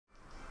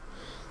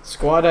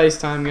Squad ice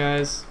time,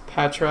 guys.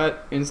 Patrat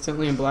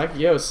instantly in black.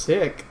 Yo,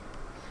 sick.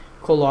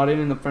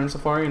 Colliding in the Friend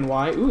Safari in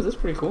white. Ooh, that's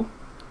pretty cool.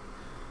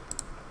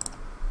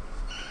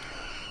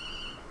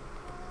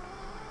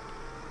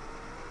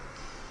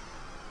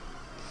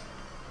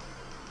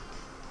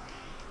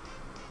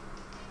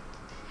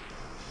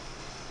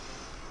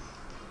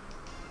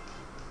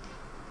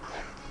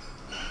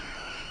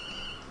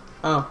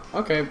 Oh,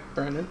 okay,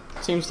 Brandon.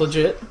 Seems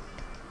legit.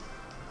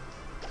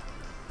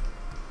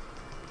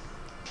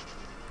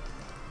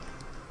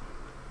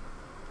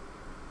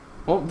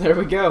 Oh, there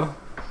we go.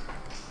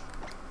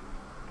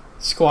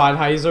 Squad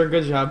Heiser,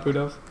 good job,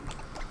 Pudov.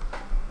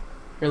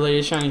 Your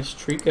latest shiny is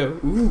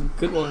Trico. Ooh,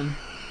 good one.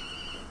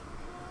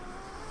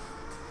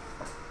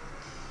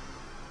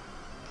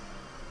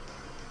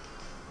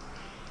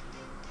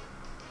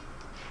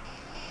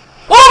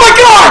 Oh my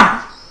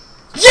god!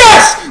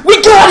 Yes! We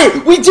got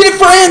it! We did it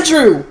for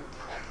Andrew!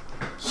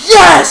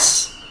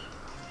 Yes!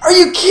 Are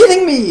you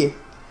kidding me?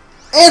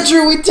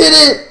 Andrew, we did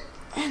it!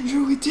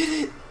 Andrew, we did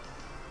it!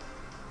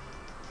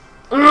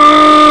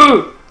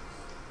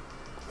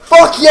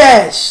 Fuck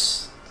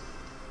yes!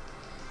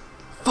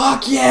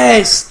 Fuck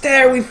yes!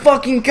 There we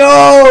fucking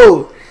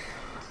go!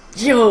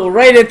 Yo,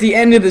 right at the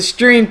end of the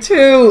stream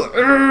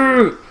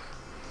too!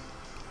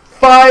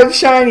 5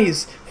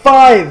 shinies!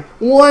 5!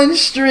 1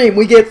 stream!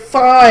 We get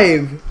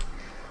 5!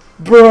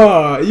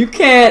 Bruh, you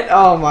can't...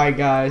 Oh my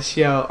gosh,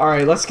 yo.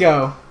 Alright, let's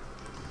go.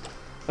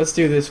 Let's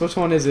do this. Which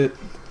one is it?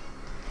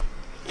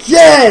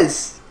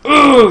 Yes!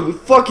 We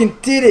fucking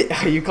did it!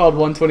 You called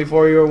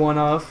 124, you were 1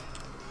 off.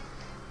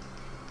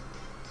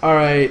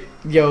 Alright,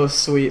 yo,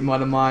 sweet,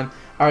 Mudamon.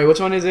 Alright,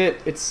 which one is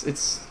it?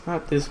 It's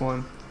not this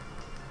one.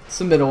 It's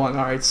the middle one.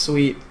 Alright,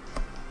 sweet.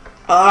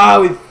 Ah,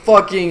 we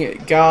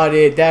fucking got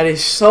it. That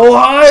is so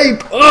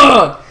hype!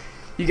 Ugh!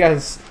 You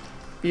guys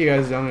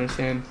don't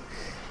understand.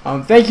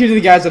 Thank you to the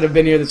guys that have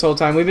been here this whole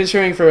time. We've been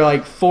streaming for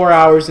like 4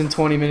 hours and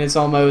 20 minutes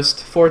almost.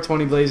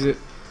 4:20 blaze it.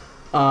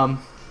 And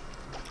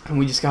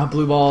we just got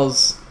blue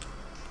balls.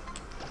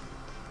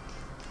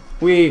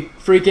 We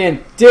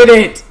freaking did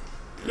it!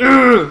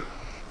 Ugh!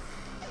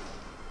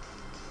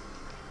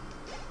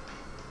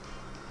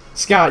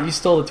 Scott, you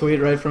stole the tweet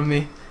right from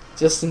me.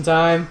 Just in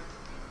time.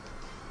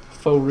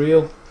 For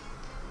real.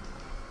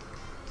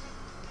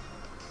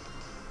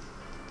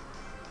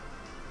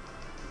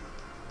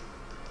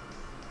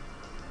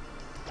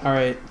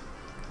 Alright.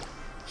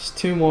 Just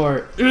 2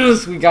 more.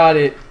 Yes, we got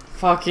it.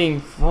 Fucking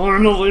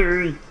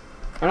finally.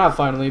 Or not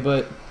finally,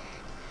 but...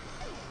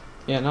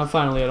 Yeah, not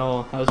finally at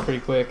all. That was pretty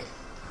quick.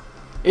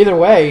 Either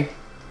way,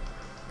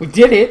 we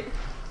did it.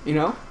 You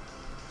know?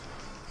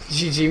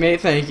 GG,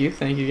 mate. Thank you.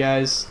 Thank you,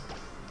 guys.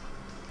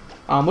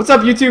 What's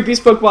up, YouTube?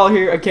 Beast Pokeball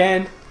here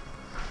again.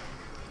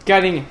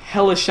 Getting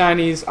hella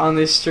shinies on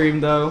this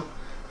stream, though.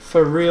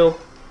 For real.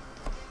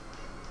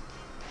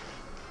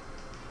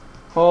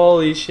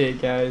 Holy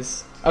shit,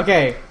 guys.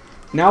 Okay,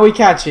 now we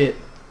catch it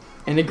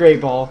in a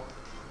Great Ball.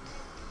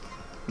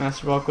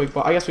 Master Ball, Quick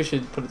Ball. I guess we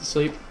should put it to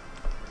sleep.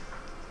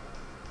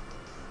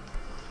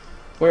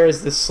 Where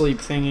is this sleep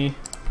thingy?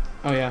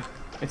 Oh yeah,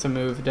 it's a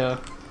move, duh.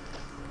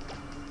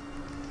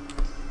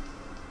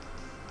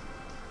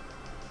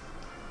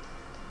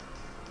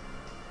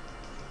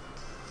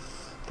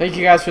 Thank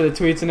you guys for the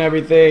tweets and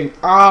everything.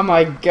 Oh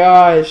my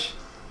gosh.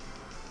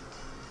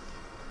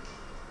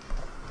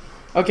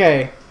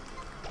 Okay.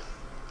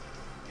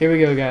 Here we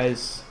go,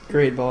 guys.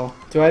 Great Ball.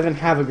 Do I even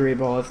have a Great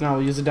Ball? If not,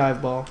 we'll use a Dive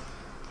Ball.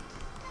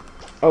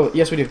 Oh,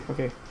 yes we do.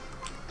 Okay.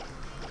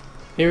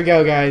 Here we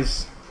go,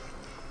 guys.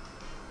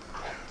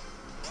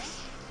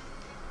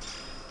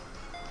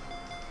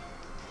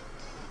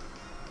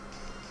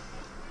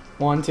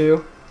 One,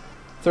 2,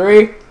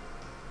 3.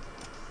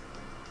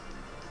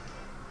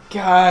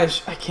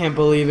 Gosh, I can't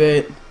believe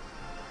it.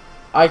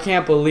 I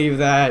can't believe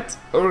that.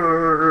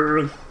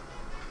 Urgh.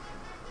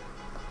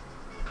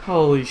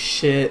 Holy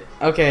shit.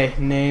 Okay,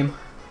 name.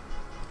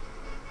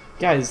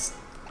 Guys,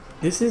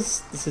 this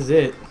is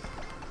it.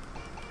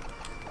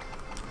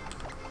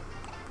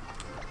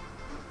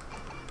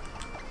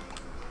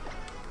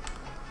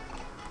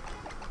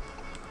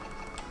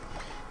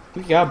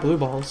 We got blue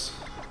balls.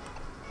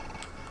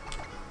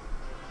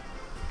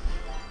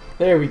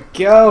 There we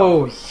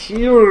go.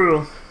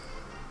 Here.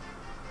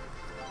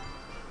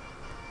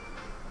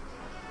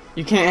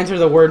 You can't enter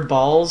the word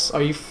balls?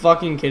 Are you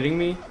fucking kidding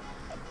me?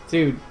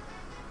 Dude.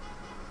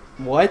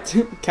 What?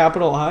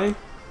 Capital I?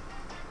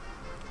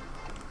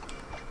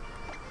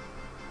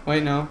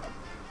 Wait, no.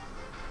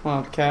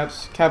 Well,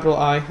 capital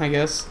I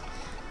guess.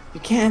 You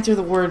can't enter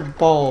the word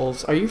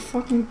balls. Are you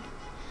fucking...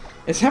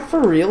 Is that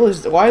for real?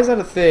 Why is that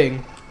a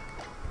thing?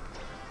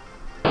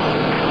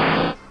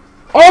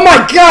 Oh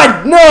my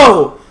god,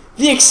 no!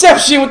 The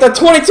exception with the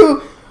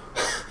 22...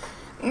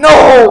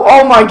 No!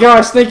 Oh my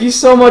gosh, thank you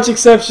so much,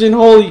 Exception.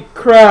 Holy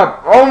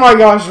crap. Oh my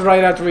gosh,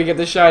 right after we get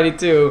the shiny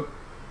too.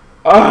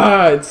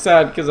 It's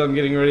sad because I'm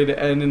getting ready to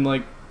end in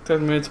like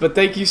 10 minutes, but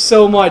thank you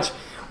so much.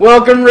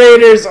 Welcome,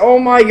 Raiders. Oh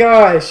my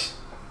gosh.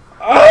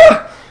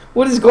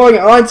 What is going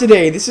on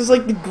today? This is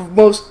like the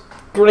most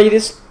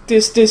greatest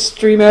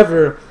stream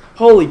ever.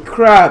 Holy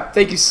crap.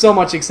 Thank you so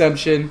much,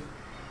 Exemption.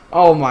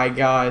 Oh my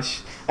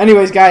gosh.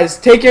 Anyways, guys,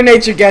 take your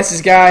nature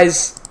guesses,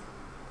 guys.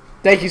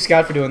 Thank you,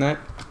 Scott, for doing that.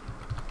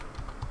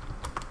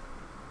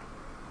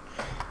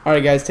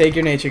 Alright, guys, take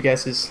your nature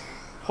guesses.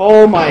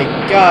 Oh my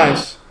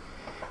gosh.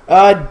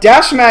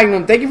 Dash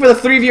Magnum, thank you for the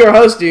 3-viewer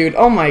host, dude.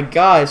 Oh my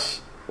gosh.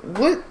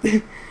 What?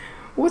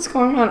 What's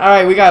going on?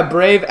 Alright, we got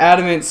Brave,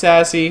 Adamant,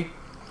 Sassy.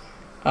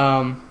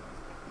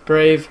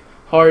 Brave,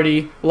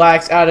 Hardy,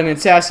 Lax, Adamant,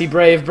 Sassy,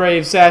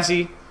 Brave,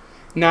 Sassy,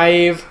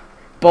 Naive,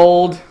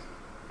 Bold.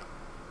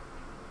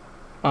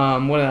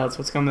 What else?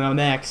 What's coming out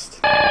next?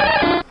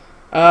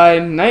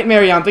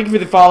 Nightmare, thank you for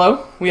the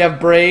follow. We have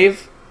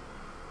Brave.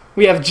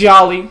 We have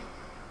Jolly.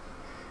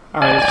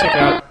 Alright, let's check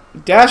it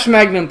out. Dash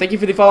Magnum, thank you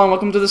for the follow and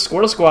welcome to the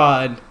Squirtle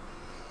Squad.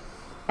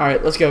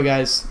 Alright, let's go,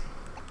 guys.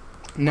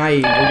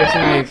 Naive, we're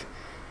guessing Naive.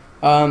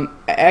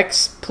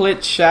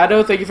 Xplit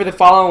Shadow, thank you for the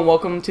follow and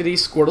welcome to the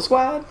Squirtle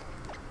Squad.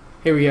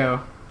 Here we go.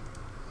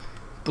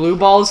 Blue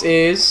Balls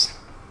is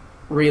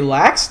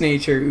Relaxed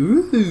Nature.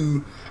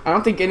 Ooh. I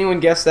don't think anyone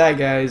guessed that,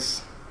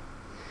 guys.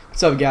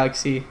 What's up,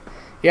 Galaxy?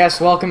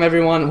 Yes, welcome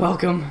everyone.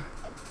 Welcome.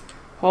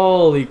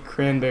 Holy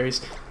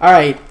cranberries.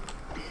 Alright.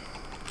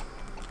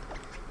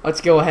 Let's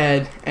go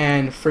ahead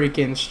and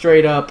freaking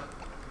straight up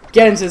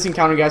get into this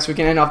encounter, guys, so we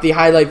can end off the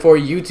highlight for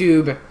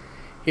YouTube.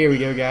 Here we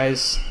go,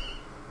 guys.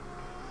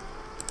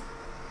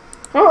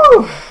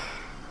 Oh!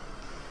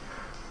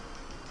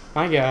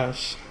 My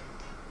gosh.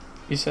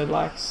 You said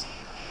Lax?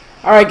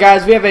 Alright,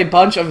 guys, we have a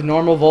bunch of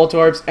normal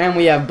Voltorbs, and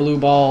we have blue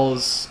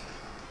balls.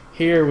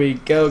 Here we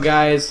go,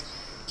 guys.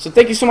 So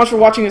thank you so much for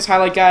watching this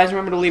highlight, guys.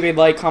 Remember to leave a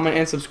like, comment,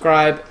 and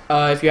subscribe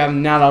if you have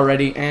not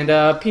already.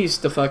 And peace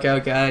the fuck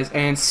out, guys,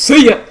 and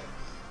see ya!